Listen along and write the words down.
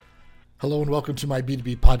Hello and welcome to my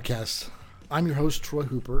B2B podcast. I'm your host, Troy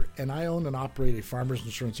Hooper, and I own and operate a farmers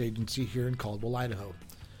insurance agency here in Caldwell, Idaho.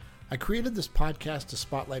 I created this podcast to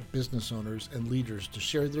spotlight business owners and leaders to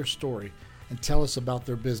share their story and tell us about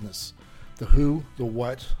their business, the who, the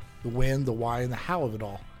what, the when, the why, and the how of it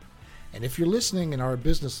all. And if you're listening and are a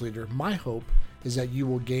business leader, my hope is that you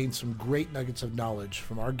will gain some great nuggets of knowledge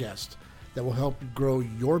from our guest that will help grow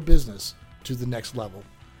your business to the next level.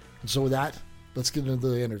 And so with that, let's get into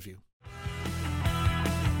the interview.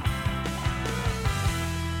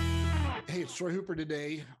 Hey, it's Troy Hooper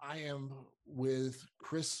today. I am with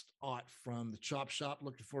Chris Ott from the Chop Shop.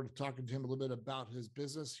 Looking forward to talking to him a little bit about his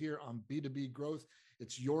business here on B2B Growth.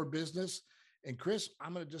 It's your business. And Chris,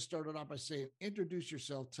 I'm going to just start it off by saying, introduce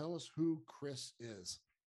yourself. Tell us who Chris is.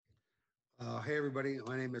 Hey, everybody.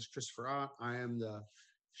 My name is Kristopher. I am the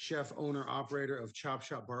chef, owner, operator of Chop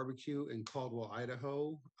Shop Barbecue in Caldwell,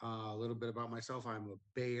 Idaho. A little bit about myself. I'm a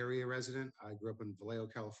Bay Area resident. I grew up in Vallejo,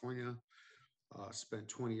 California. Spent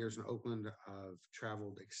 20 years in Oakland. I've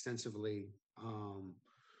traveled extensively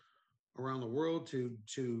around the world to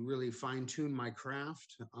really fine tune my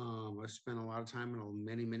craft. I spent a lot of time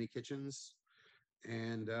in many kitchens.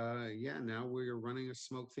 And now we're running a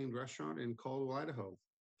smoke themed restaurant in Caldwell, Idaho.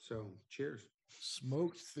 So cheers.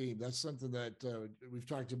 Smoked theme. That's something that we've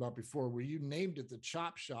talked about before, where you named it the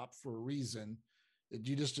Chop Shop for a reason. That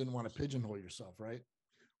you just didn't want to pigeonhole yourself, right?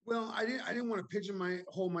 Well, I didn't want to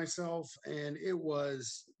pigeonhole myself, and it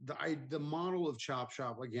was the model of Chop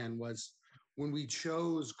Shop again was when we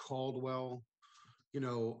chose Caldwell. We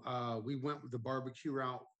went with the barbecue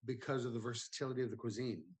route because of the versatility of the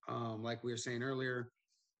cuisine. Like we were saying earlier,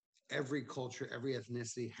 every culture, every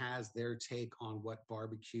ethnicity has their take on what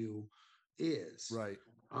barbecue is, Right.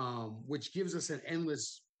 Which gives us an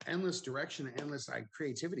endless direction, endless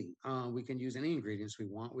creativity. We can use any ingredients we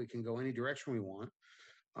want. We can go any direction we want.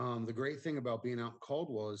 The great thing about being out in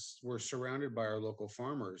Caldwell is we're surrounded by our local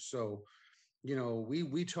farmers. So,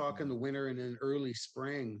 we talk in the winter and in early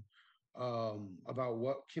spring about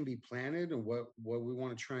what can be planted and what we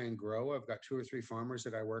want to try and grow. I've got 2 or 3 farmers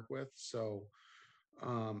that I work with. So,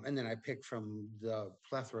 and then I pick from the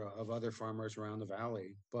plethora of other farmers around the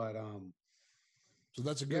valley. But so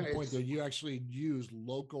that's a good point, though. You actually use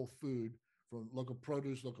local food from local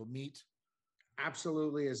produce, local meat.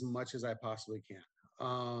 Absolutely, as much as I possibly can.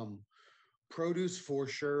 Produce for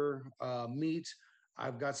sure. Meat.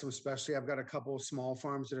 I've got some specialty. I've got a couple of small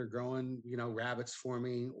farms that are growing, rabbits for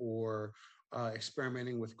me or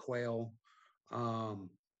experimenting with quail.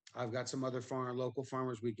 I've got some other local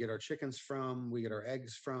farmers we get our chickens from, we get our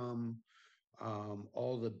eggs from.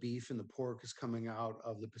 All the beef and the pork is coming out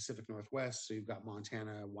of the Pacific Northwest. So you've got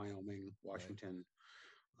Montana, Wyoming, Washington.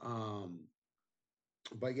 Right.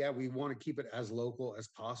 But yeah, we want to keep it as local as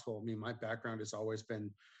possible. I mean, my background has always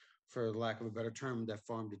been, for lack of a better term, that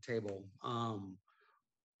farm to table.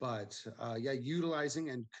 Utilizing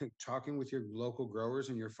and talking with your local growers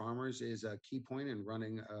and your farmers is a key point in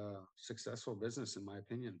running a successful business, in my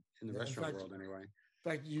opinion, in the restaurant world anyway.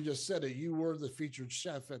 In fact, you just said it. You were the featured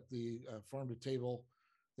chef at the farm to table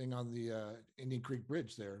thing on the Indian Creek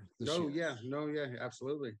Bridge there this year. Yeah,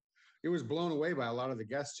 absolutely. It was blown away by a lot of the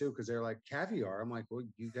guests too, because they're like, caviar. I'm like, well,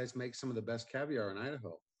 you guys make some of the best caviar in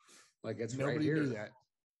Idaho. Like, it's Nobody right here. Knew that.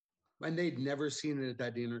 And they'd never seen it at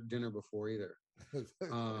that dinner before either.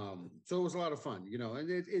 So it was a lot of fun, and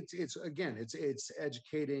it's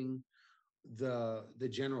educating the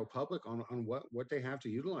general public on what they have to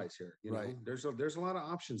utilize here. Right. There's a lot of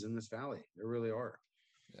options in this valley. There really are.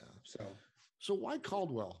 Yeah. So why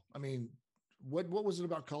Caldwell? I mean, what was it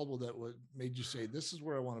about Caldwell that made you say, this is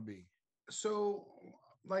where I want to be? So,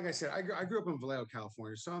 like I said, I grew up in Vallejo,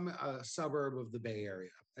 California. So I'm a suburb of the Bay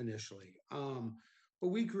Area initially. But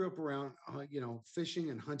we grew up around, fishing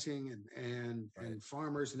and hunting and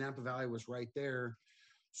farmers. And Napa Valley was right there.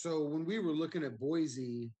 So when we were looking at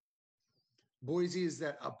Boise is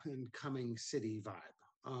that up and coming city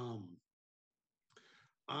vibe.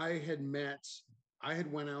 I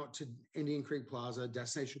had went out to Indian Creek Plaza,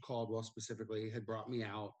 Destination Caldwell specifically, had brought me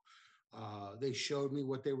out. They showed me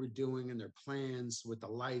what they were doing and their plans with the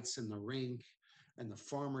lights and the rink and the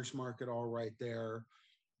farmers market all right there.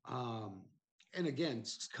 And again,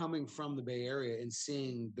 coming from the Bay Area and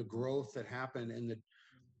seeing the growth that happened and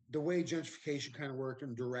the way gentrification kind of worked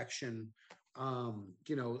and direction,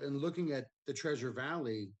 and looking at the Treasure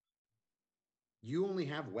Valley, you only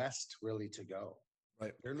have west really to go.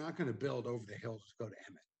 Right. They're not going to build over the hills to go to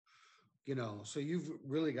Emmett, so you've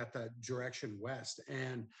really got that direction west.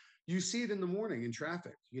 And you see it in the morning in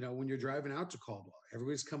traffic, when you're driving out to Caldwell,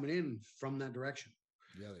 everybody's coming in from that direction.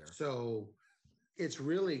 Yeah, they are. So it's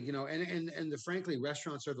really, and frankly,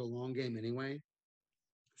 restaurants are the long game anyway.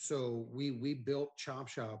 So we built Chop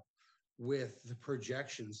Shop with the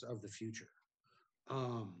projections of the future.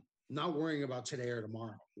 Um, Not worrying about today or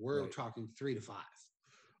tomorrow. We're Right. talking 3 to 5.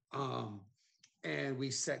 Um, and we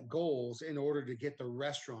set goals in order to get the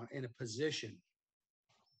restaurant in a position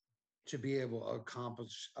to be able to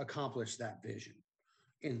accomplish that vision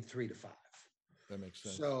in 3 to 5. That makes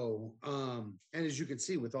sense. So, and as you can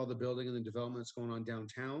see, with all the building and the developments going on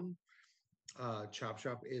downtown, Chop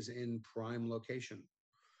Shop is in prime location.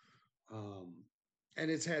 Um, and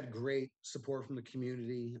it's had great support from the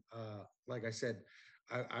community. Like I said,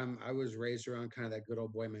 I was raised around kind of that good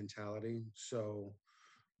old boy mentality, so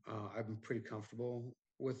I'm pretty comfortable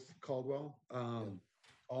with Caldwell. Yeah.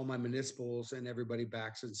 All my municipals and everybody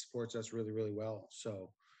backs and supports us really, really well.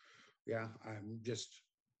 So yeah,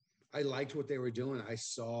 I liked what they were doing. I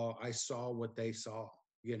saw what they saw,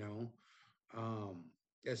 you know, um,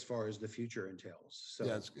 as far as the future entails.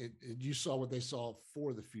 Yeah, So you saw what they saw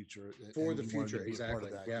for the future, for and the you wanted to future, be a part of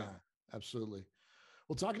exactly. that. Yeah. Yeah, absolutely.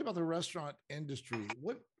 Well, talking about the restaurant industry,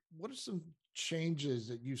 what are some changes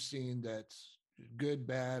that you've seen that's good,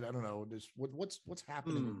 bad? I don't know. Just what's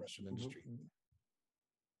happening in the Hmm. restaurant industry?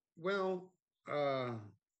 Well, uh,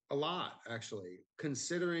 a lot actually.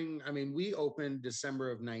 Considering, I mean, we opened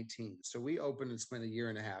December of 19, so we opened and spent a year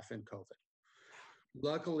and a half in COVID.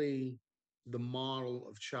 Luckily, the model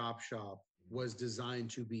of Chop Shop was designed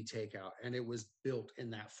to be takeout, and it was built in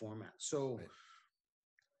that format. So Right.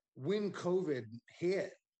 when COVID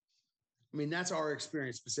hit, I mean, that's our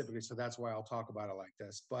experience specifically, so that's why I'll talk about it like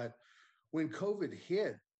this. But when COVID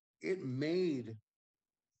hit, it made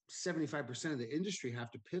 75% of the industry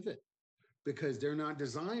have to pivot because they're not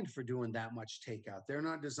designed for doing that much takeout. They're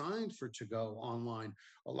not designed for to go online.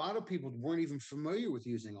 A lot of people weren't even familiar with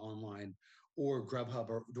using online or Grubhub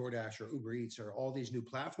or DoorDash or Uber Eats or all these new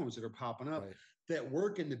platforms that are popping up Right. that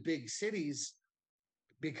work in the big cities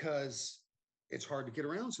because it's hard to get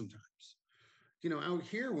around sometimes. Out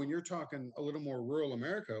here, when you're talking a little more rural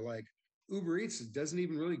America, like Uber Eats doesn't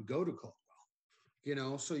even really go to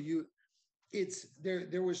Caldwell, so it's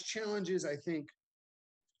there was challenges, I think,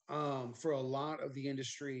 for a lot of the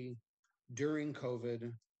industry during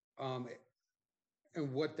COVID. Um,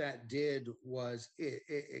 and what that did was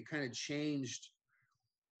it kind of changed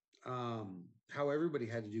how everybody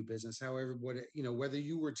had to do business, how everybody, whether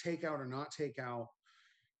you were takeout or not takeout.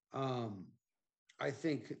 Um, I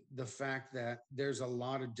think the fact that there's a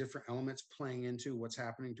lot of different elements playing into what's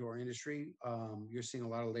happening to our industry. You're seeing a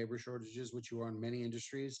lot of labor shortages, which you are in many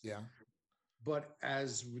industries. Yeah. But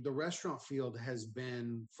as the restaurant field has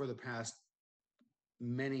been for the past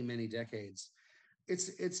many, many decades,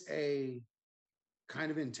 it's a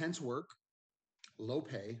kind of intense work, low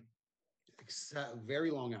pay,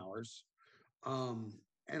 very long hours. Um,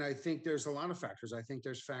 and I think there's a lot of factors. I think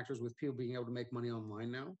there's factors with people being able to make money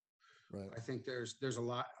online now. Right. I think there's a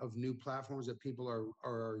lot of new platforms that people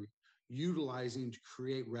are utilizing to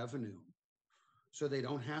create revenue, so they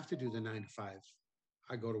don't have to do the 9 to 5.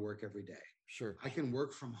 I go to work every day. Sure. I can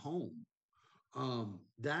work from home.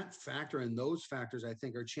 That factor and those factors, I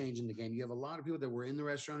think, are changing the game. You have a lot of people that were in the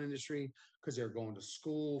restaurant industry because they're going to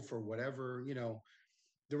school for whatever.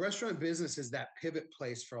 The restaurant business is that pivot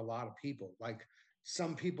place for a lot of people. Like,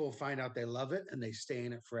 some people find out they love it and they stay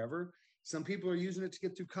in it forever. Some people are using it to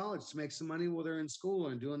get through college to make some money while they're in school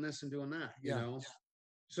and doing this and doing that, Yeah.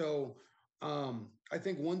 So I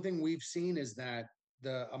think one thing we've seen is that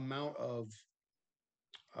the amount of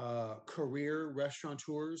career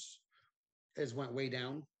restaurateurs has went way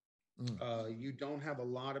down. Mm. You don't have a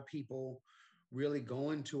lot of people really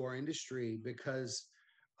going to our industry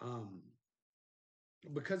um,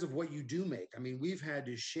 because of what you do make. I mean, we've had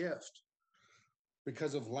to shift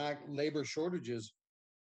because of labor shortages.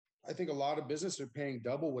 I think a lot of businesses are paying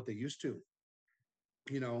double what they used to.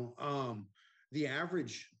 You know, the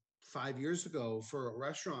average 5 years ago for a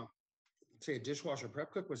restaurant, say a dishwasher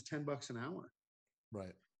prep cook, was $10 an hour.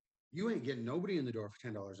 Right. You ain't getting nobody in the door for $10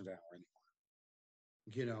 an hour anymore.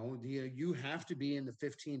 You have to be in the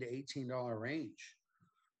 $15 to $18 range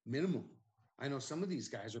minimum. I know some of these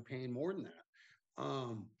guys are paying more than that.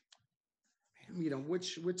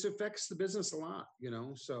 Which affects the business a lot.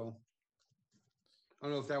 So I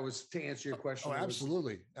don't know if that was to answer your question. Oh,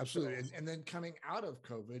 absolutely. Absolutely. And then coming out of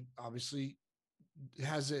COVID, obviously,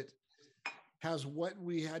 has what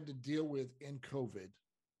we had to deal with in COVID,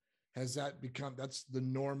 has that become, that's the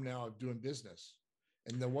norm now of doing business?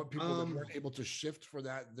 And then what people that weren't able to shift for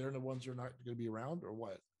that, they're the ones who are not going to be around, or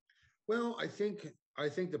what? Well, I think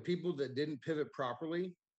the people that didn't pivot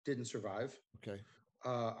properly didn't survive. Okay.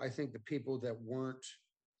 I think the people that weren't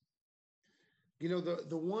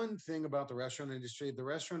The one thing about the restaurant industry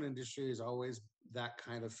is always that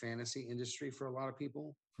kind of fantasy industry for a lot of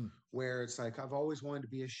people, Hmm. where it's like, I've always wanted to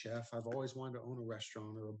be a chef, I've always wanted to own a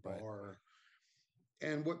restaurant or a Right. bar.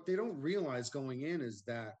 And what they don't realize going in is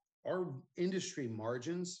that our industry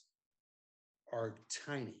margins are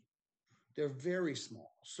tiny. They're very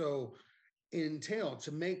small. So entail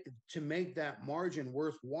to make that margin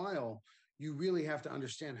worthwhile, you really have to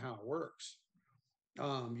understand how it works.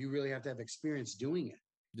 You really have to have experience doing it.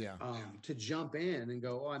 Yeah. To jump in and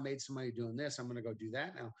go, oh, I made some money doing this, I'm going to go do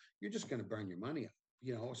that now. You're just going to burn your money up.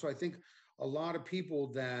 So I think a lot of people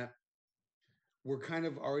that were kind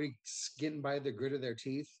of already getting by the grit of their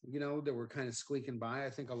teeth, that were kind of squeaking by. I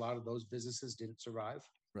think a lot of those businesses didn't survive.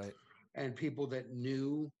 Right. And people that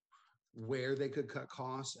knew where they could cut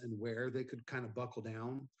costs and where they could kind of buckle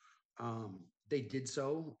down, they did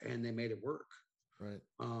so and they made it work. Right.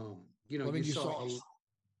 Well, I mean, you you saw. saw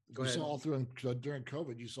Go you ahead. saw all through during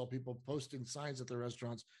COVID. You saw people posting signs at the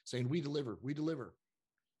restaurants saying, "We deliver. We deliver."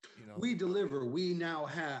 We deliver. We now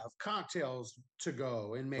have cocktails to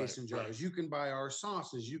go in Right. mason jars. You can buy our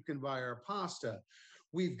sauces. You can buy our pasta.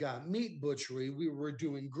 We've got meat butchery. We were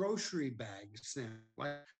doing grocery bags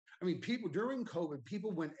now. People during COVID,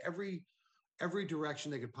 people went every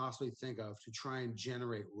direction they could possibly think of to try and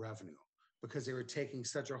generate revenue because they were taking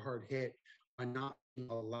such a hard hit by not being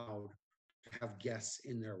allowed to have guests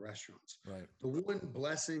in their restaurants. Right. The one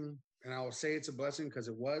blessing, and I will say it's a blessing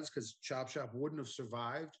because Chop Shop wouldn't have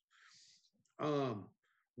survived. Um,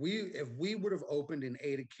 if we would have opened in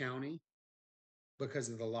Ada County because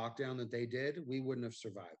of the lockdown that they did, we wouldn't have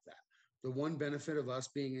survived that. The one benefit of us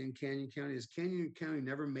being in Canyon County is Canyon County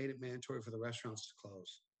never made it mandatory for the restaurants to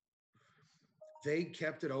close. They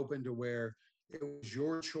kept it open to where it was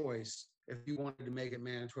your choice if you wanted to make it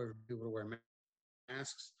mandatory for people to wear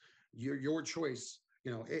masks. Your choice.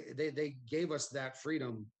 They gave us that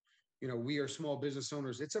freedom. We are small business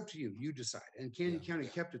owners. It's up to you. You decide. And Canyon County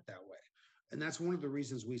kept it that way. And that's one of the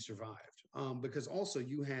reasons we survived. Because also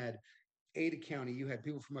you had Ada County, you had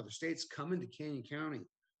people from other states coming to Canyon County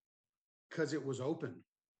because it was open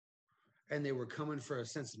and they were coming for a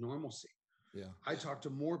sense of normalcy. Yeah. I talked to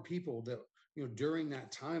more people that, during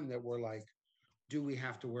that time that were like, do we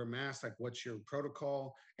have to wear masks? Like, what's your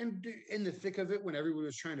protocol? And in the thick of it, when everybody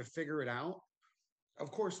was trying to figure it out,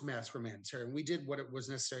 of course, masks were mandatory. And we did what it was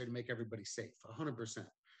necessary to make everybody safe, 100%.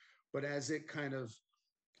 But as it kind of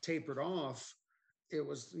tapered off, it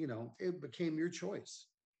was, it became your choice,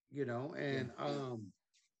 and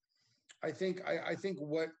I think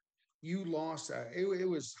what you lost, it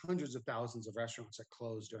was hundreds of thousands of restaurants that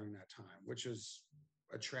closed during that time, which is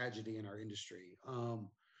a tragedy in our industry.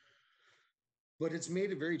 But it's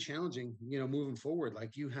made it very challenging, moving forward.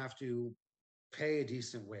 Like, you have to pay a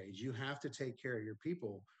decent wage, you have to take care of your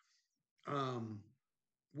people, um,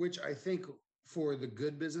 which I think for the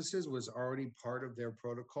good businesses was already part of their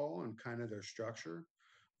protocol and kind of their structure.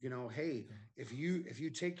 Hey, if you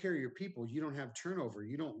take care of your people, you don't have turnover,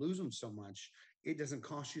 you don't lose them so much, it doesn't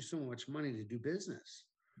cost you so much money to do business.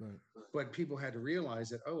 Right. But people had to realize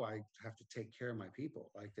that, oh, I have to take care of my people.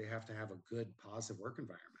 Like, they have to have a good, positive work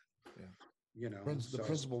environment. Yeah. The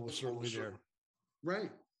principle was certainly there.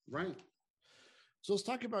 Right. So let's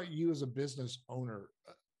talk about you as a business owner.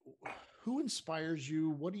 Who inspires you?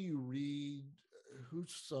 What do you read?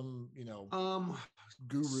 Who's some,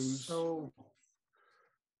 gurus? So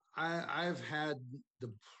I've had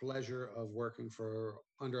the pleasure of working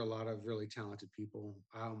under a lot of really talented people.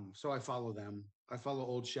 So I follow them. I follow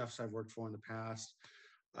old chefs I've worked for in the past.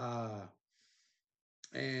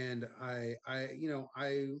 And I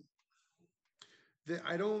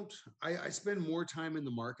spend more time in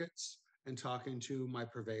the markets and talking to my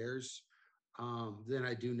purveyors than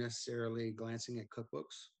I do necessarily glancing at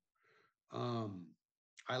cookbooks.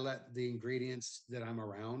 I let the ingredients that I'm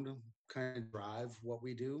around kind of drive what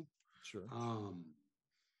we do. Sure.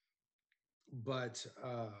 But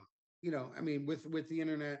with the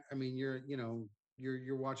internet,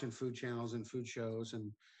 you're watching food channels and food shows,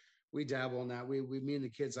 and we dabble in that. Me and the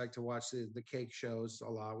kids like to watch the cake shows a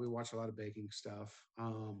lot. We watch a lot of baking stuff.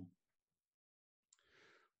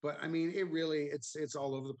 But it's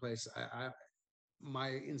all over the place. My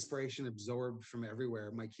inspiration absorbed from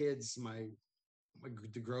everywhere. My kids,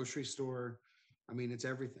 the grocery store. It's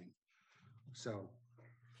everything. So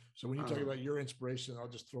when you talk about your inspiration, I'll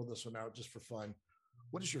just throw this one out just for fun.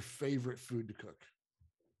 What is your favorite food to cook?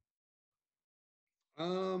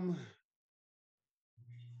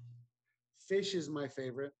 Fish is my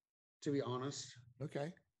favorite, to be honest.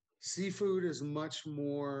 Okay. Seafood is much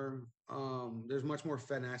more, there's much more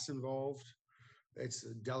finesse involved. It's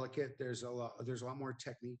delicate. There's a lot more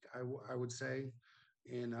technique, I would say,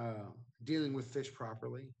 in dealing with fish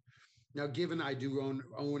properly. Now, given I do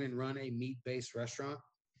own and run a meat-based restaurant,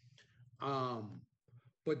 um,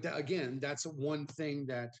 but again, that's one thing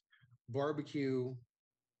that barbecue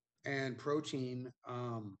and protein,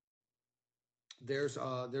 there's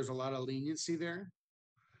a lot of leniency there.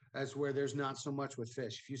 That's where there's not so much with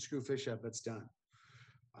fish. If you screw fish up, it's done.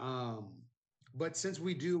 Um, but since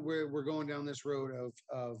we're going down this road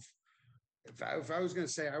of if I was going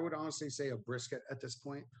to say, I would honestly say a brisket at this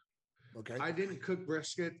point. Okay. I didn't cook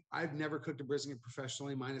brisket. I've never cooked a brisket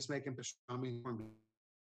professionally, minus making pastrami corned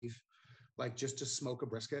beef, like just to smoke a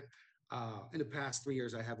brisket. In the past 3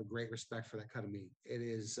 years, I have a great respect for that cut of meat. It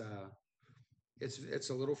is, it's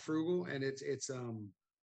a little frugal, and it's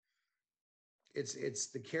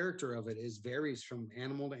the character of it is varies from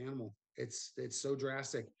animal to animal. It's so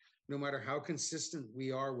drastic. No matter how consistent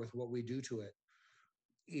we are with what we do to it,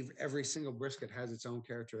 every single brisket has its own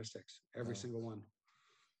characteristics. Every single one.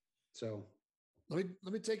 So let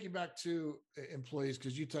me take you back to employees,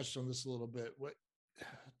 because you touched on this a little bit.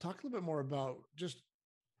 Talk a little bit more about just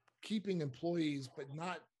keeping employees, but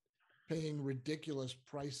not paying ridiculous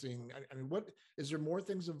pricing. I mean, what is there more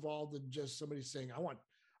things involved than just somebody saying, I want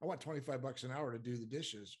 $25 an hour to do the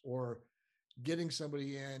dishes, or getting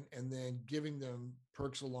somebody in and then giving them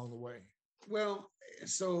perks along the way? Well,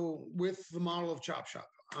 so with the model of Chop Shop,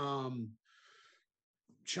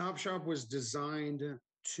 Chop Shop was designed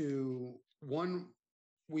to, one,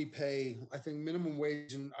 we pay, I think minimum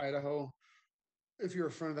wage in Idaho, if you're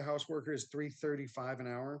a front of the house worker, is $3.35 an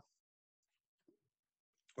hour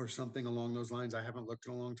or something along those lines. I haven't looked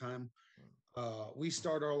in a long time. We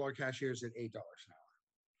start all our cashiers at $8 an hour.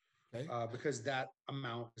 Okay. Because that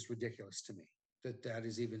amount is ridiculous to me, that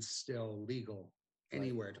is even still legal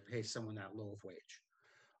anywhere to pay someone that low of wage.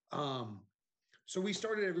 So we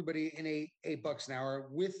started everybody in $8 an hour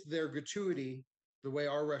with their gratuity. The way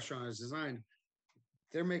our restaurant is designed,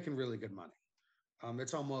 they're making really good money.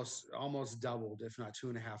 It's almost doubled, if not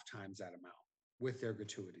 2.5 times that amount with their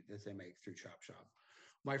gratuity that they make through Chop Shop.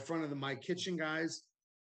 My kitchen guys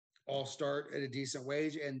all start at a decent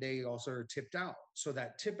wage, and they also are tipped out. So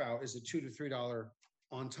that tip out is a $2 to $3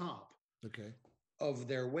 on top. Okay. Of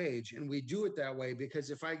their wage. And we do it that way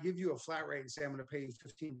because if I give you a flat rate and say, I'm going to pay you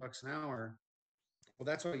 $15 an hour, well,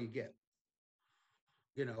 that's all you get.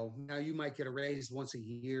 Now you might get a raise once a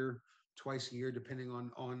year, twice a year, depending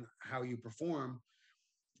on how you perform.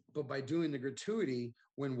 But by doing the gratuity,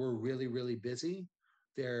 when we're really, really busy,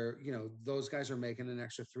 those guys are making an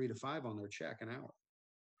extra 3 to 5 on their check an hour.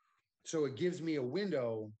 So it gives me a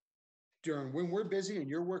window during when we're busy and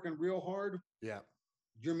you're working real hard. Yeah.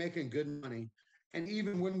 You're making good money. And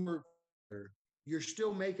even when you're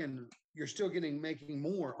still making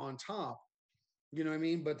more on top, you know what I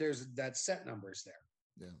mean? But there's that set numbers there.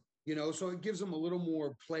 Yeah. So it gives them a little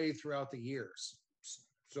more play throughout the years.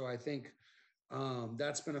 So I think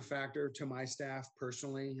that's been a factor to my staff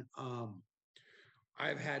personally.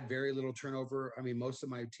 I've had very little turnover. I mean, most of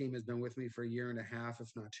my team has been with me for 1.5 years, if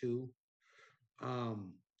not 2.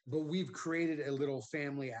 But we've created a little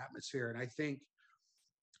family atmosphere. And I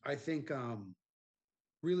think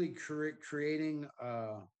really creating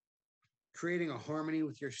a harmony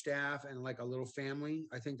with your staff and like a little family.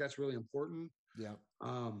 I think that's really important. Yeah.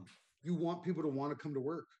 You want people to want to come to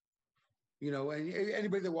work, and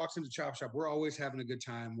anybody that walks into Chop Shop, we're always having a good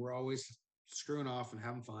time. We're always screwing off and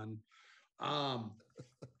having fun.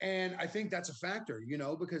 And I think that's a factor,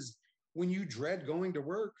 because when you dread going to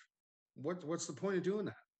work, what's the point of doing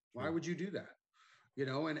that? Why would you do that?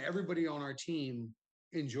 And everybody on our team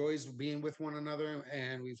enjoys being with one another,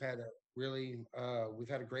 and we've had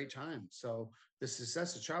a great time. So the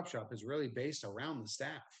success of Chop Shop is really based around the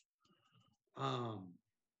staff.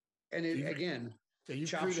 And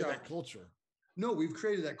you've created that culture. No, we've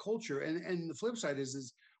created that culture. And the flip side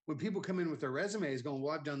is when people come in with their resumes going,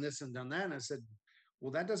 well, I've done this and done that. And I said,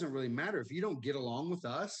 well, that doesn't really matter. If you don't get along with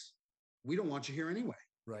us, we don't want you here anyway.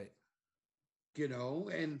 Right.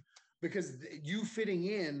 And because you fitting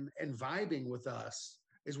in and vibing with us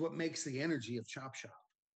is what makes the energy of Chop Shop.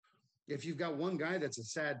 If you've got one guy that's a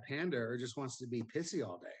sad panda or just wants to be pissy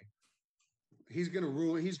all day, he's going to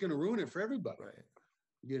ruin it for everybody. Right.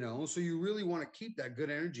 So you really want to keep that good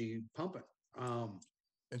energy pumping.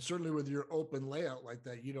 And certainly with your open layout like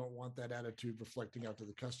that, you don't want that attitude reflecting out to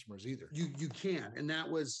the customers either. You can't. And that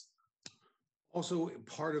was also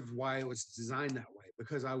part of why it was designed that way,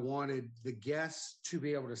 because I wanted the guests to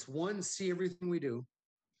be able to, one, see everything we do,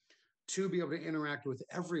 two, be able to interact with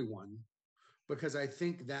everyone, because I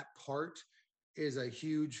think that part is a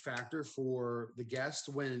huge factor for the guest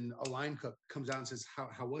when a line cook comes out and says,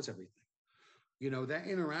 how was everything? That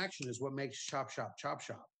interaction is what makes chop shop chop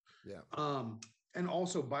shop. Yeah. And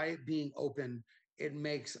also by it being open, it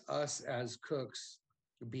makes us as cooks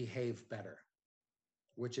behave better,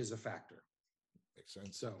 which is a factor. Makes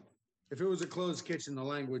sense. So if it was a closed kitchen, the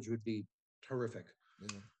language would be horrific.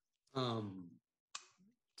 Yeah. Um,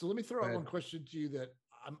 so let me throw out one question to you that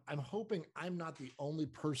I'm hoping I'm not the only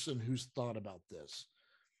person who's thought about this,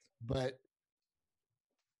 but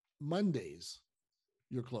Mondays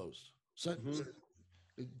you're closed. So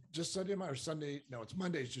just Sunday or Sunday? No, it's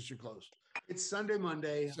Mondays. Just you're closed. It's Sunday,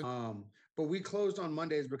 Monday. But we closed on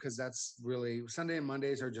Mondays because that's really Sunday and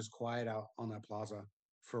Mondays are just quiet out on that plaza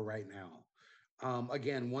for right now.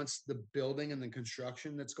 Again, once the building and the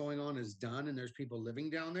construction that's going on is done and there's people living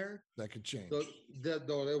down there, that could change. It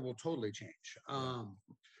will totally change.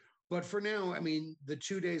 But for now, I mean, the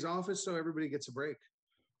 2 days off is so everybody gets a break.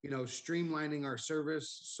 Streamlining our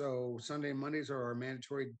service. So Sunday and Mondays are our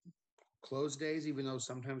mandatory close days, even though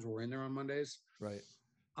sometimes we're in there on Mondays. Right.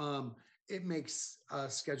 It makes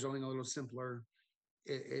scheduling a little simpler.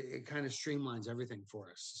 It kind of streamlines everything for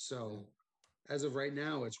us. So as of right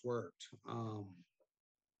now, it's worked. I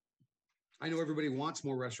know everybody wants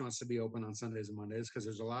more restaurants to be open on Sundays and Mondays because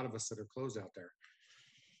there's a lot of us that are closed out there.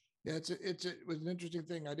 Yeah, it was an interesting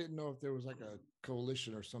thing. I didn't know if there was like a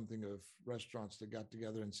coalition or something of restaurants that got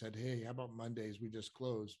together and said, "Hey, how about Mondays? We just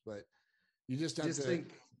close." But you just have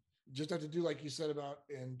to do like you said about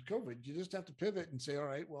in COVID. You just have to pivot and say, "All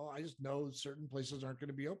right, well, I just know certain places aren't going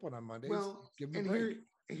to be open on Mondays." Well, give them a break.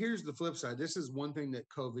 Here's the flip side. This is one thing that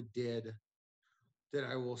COVID did that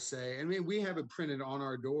I will say. I mean, we have it printed on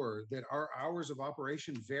our door that our hours of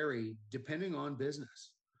operation vary depending on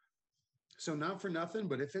business. So not for nothing,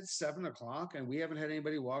 but if it's 7 o'clock and we haven't had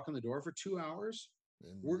anybody walk in the door for 2 hours,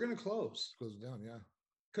 we're going to close. Close down, yeah.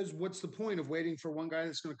 Because what's the point of waiting for one guy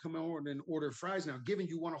that's going to come over and order fries? Now, given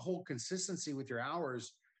you want to hold consistency with your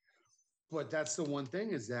hours, but that's the one thing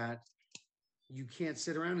is that you can't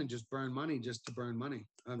sit around and just burn money just to burn money.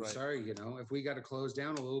 I'm sorry, if we got to close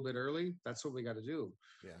down a little bit early, that's what we got to do.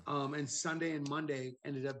 Yeah. And Sunday and Monday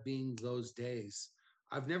ended up being those days.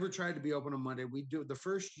 I've never tried to be open on Monday. We do the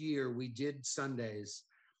first year we did Sundays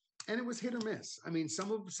and it was hit or miss. I mean,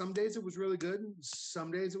 some days it was really good.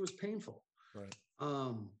 Some days it was painful. Right.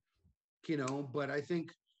 But I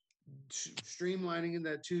think streamlining in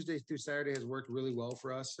that Tuesday through Saturday has worked really well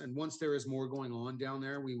for us. And once there is more going on down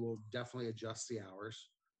there, we will definitely adjust the hours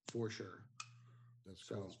for sure. That's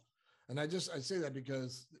cool. And I say that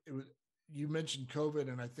because you mentioned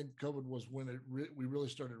COVID, and I think COVID was when we really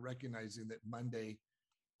started recognizing that Monday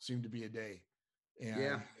seemed to be a day.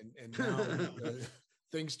 And now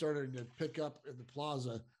things started to pick up at the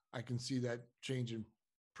plaza. I can see that changing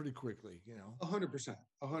pretty quickly, 100%.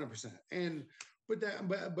 And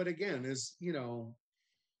but again, is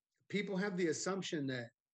people have the assumption that,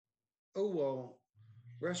 oh well,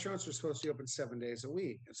 restaurants are supposed to be open 7 days a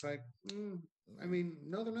week. It's like, I mean,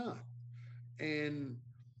 no, they're not. And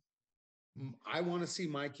I want to see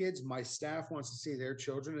my kids, my staff wants to see their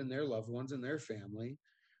children and their loved ones and their family.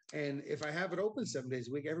 And if I have it open 7 days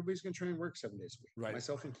a week, everybody's going to try and work 7 days a week, right,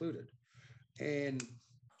 myself included. And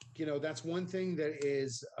that's one thing that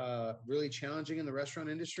is really challenging in the restaurant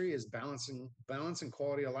industry is balancing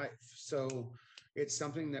quality of life. So it's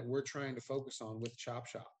something that we're trying to focus on with Chop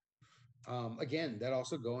Shop. Again, that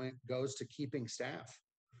also goes to keeping staff.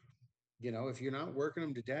 If you're not working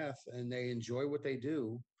them to death and they enjoy what they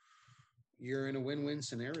do, you're in a win-win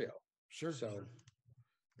scenario. Sure. So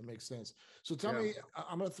that makes sense. So tell me,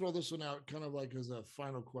 I'm going to throw this one out kind of like as a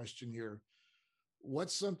final question here.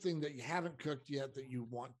 What's something that you haven't cooked yet that you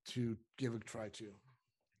want to give a try to?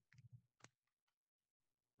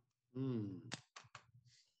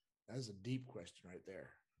 That's a deep question right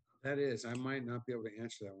there. That is. I might not be able to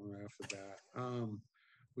answer that one right off the bat.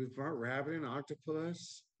 We've brought rabbit and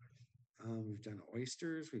octopus. We've done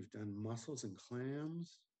oysters. We've done mussels and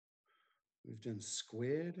clams. We've done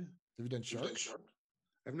squid. Have you done shark?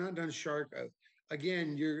 I've not done shark.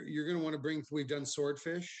 Again, you're going to want to bring. We've done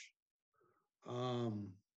swordfish. I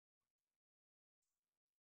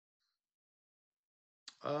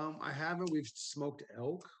haven't. We've smoked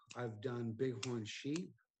elk. I've done bighorn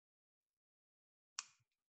sheep.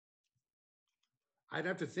 I'd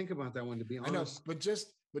have to think about that one, to be honest. I know,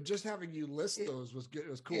 but just having you list those was good.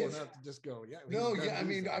 It was cool enough to just go, yeah. No, yeah. I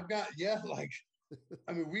mean, I've got,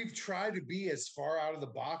 I mean, we've tried to be as far out of the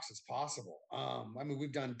box as possible. I mean,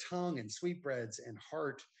 we've done tongue and sweetbreads and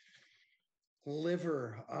heart,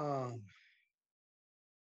 liver,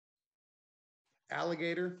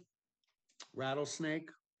 alligator, rattlesnake.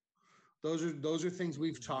 those are things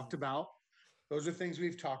we've talked about. Those are things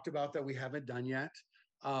we've talked about that we haven't done yet.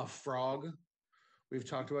 Frog. We've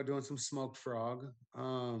talked about doing some smoked frog.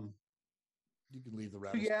 You can leave the So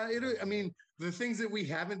rabbit. yeah, I mean, the things that we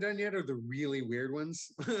haven't done yet are the really weird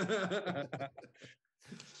ones.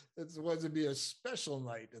 It's going to be a special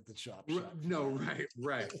night at the shop. No,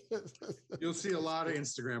 right. You'll see a lot of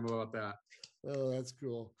Instagram about that. Oh, that's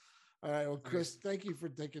cool. All right. Well, Chris, thank you for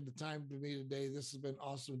taking the time to me today. This has been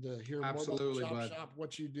awesome to hear more about Shop,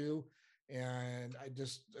 what you do. And I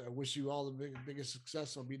just wish you all the biggest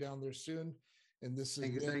success. I'll be down there soon. And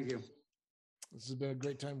thank you. This has been a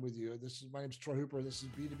great time with you. My name's Troy Hooper. This is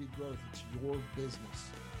B2B Growth. It's your business.